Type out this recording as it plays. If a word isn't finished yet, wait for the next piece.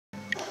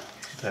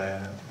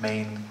the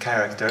main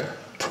character,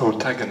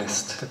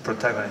 protagonist, the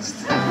protagonist,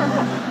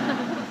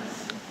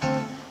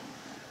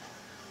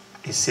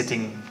 is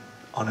sitting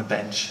on a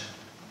bench,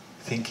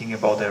 thinking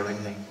about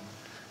everything,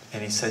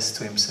 and he says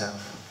to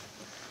himself,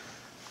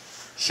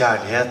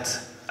 kärlighet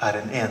är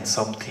en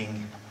ensam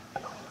ting,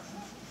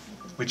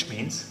 which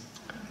means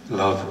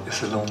love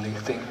is a lonely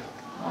thing.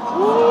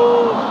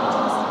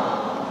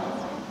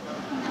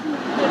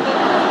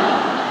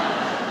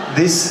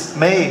 This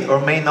may or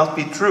may not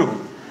be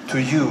true to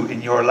you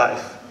in your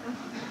life.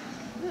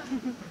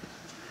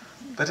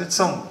 But at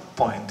some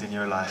point in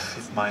your life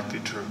it might be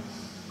true.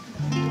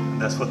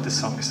 And that's what this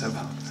song is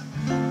about.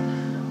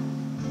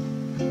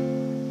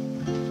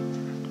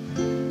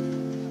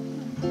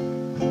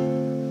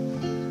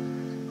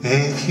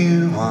 If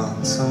you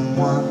want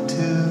someone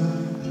to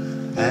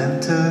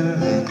enter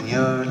in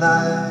your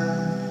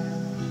life,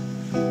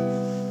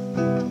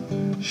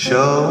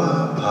 show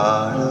a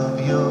part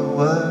of your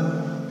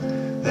world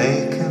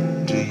they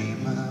can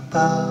dream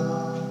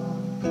about.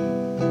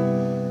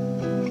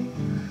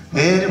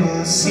 It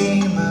will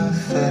seem a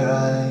fair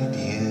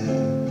idea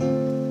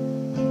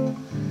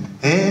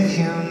if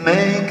you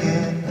make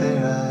it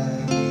their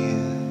idea.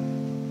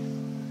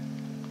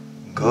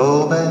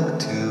 Go back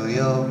to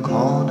your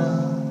corner,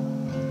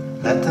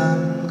 let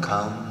them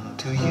come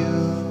to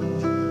you.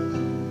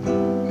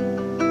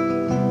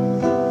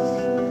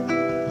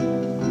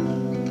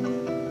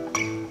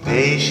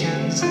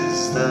 Patience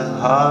is the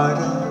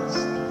hardest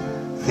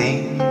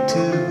thing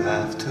to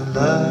have to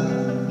learn.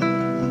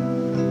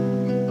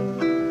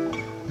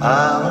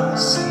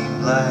 Hours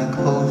seem like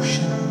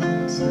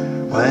oceans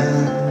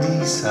when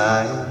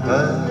desire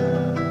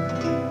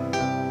burns.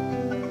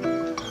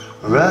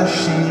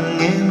 Rushing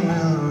in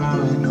will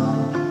ruin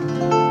all.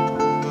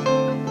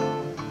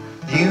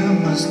 You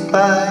must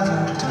bide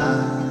your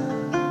time.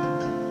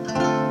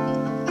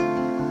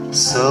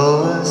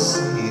 Sow a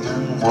seed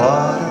and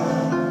water,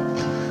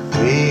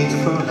 wait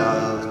for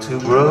love to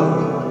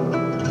grow.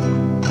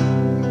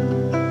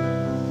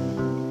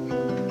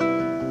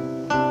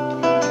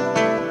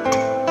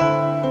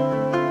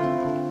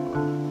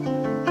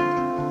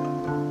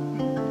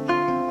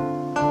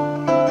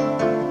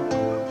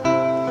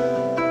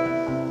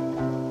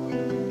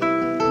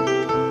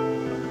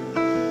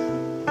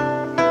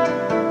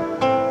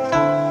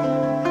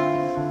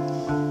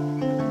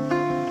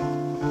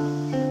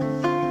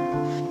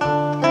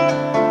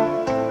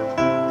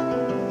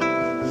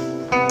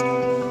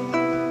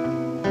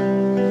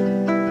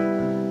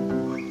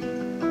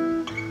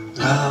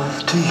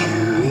 Love to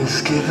you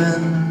is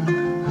given,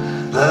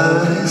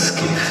 love is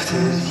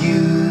gifted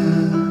you.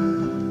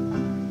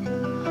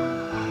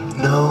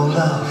 No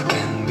love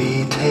can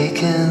be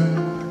taken,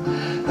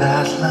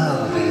 that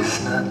love is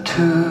not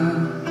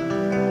true.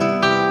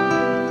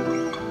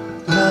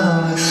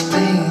 Love is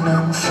pain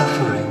and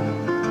suffering.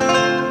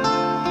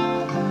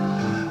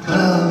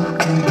 Love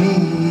can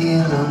be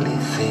a lonely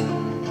thing.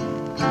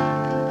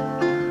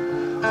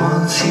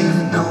 Once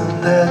you've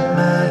known that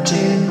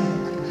magic,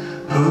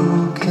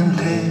 who can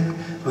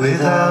live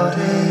without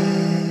it?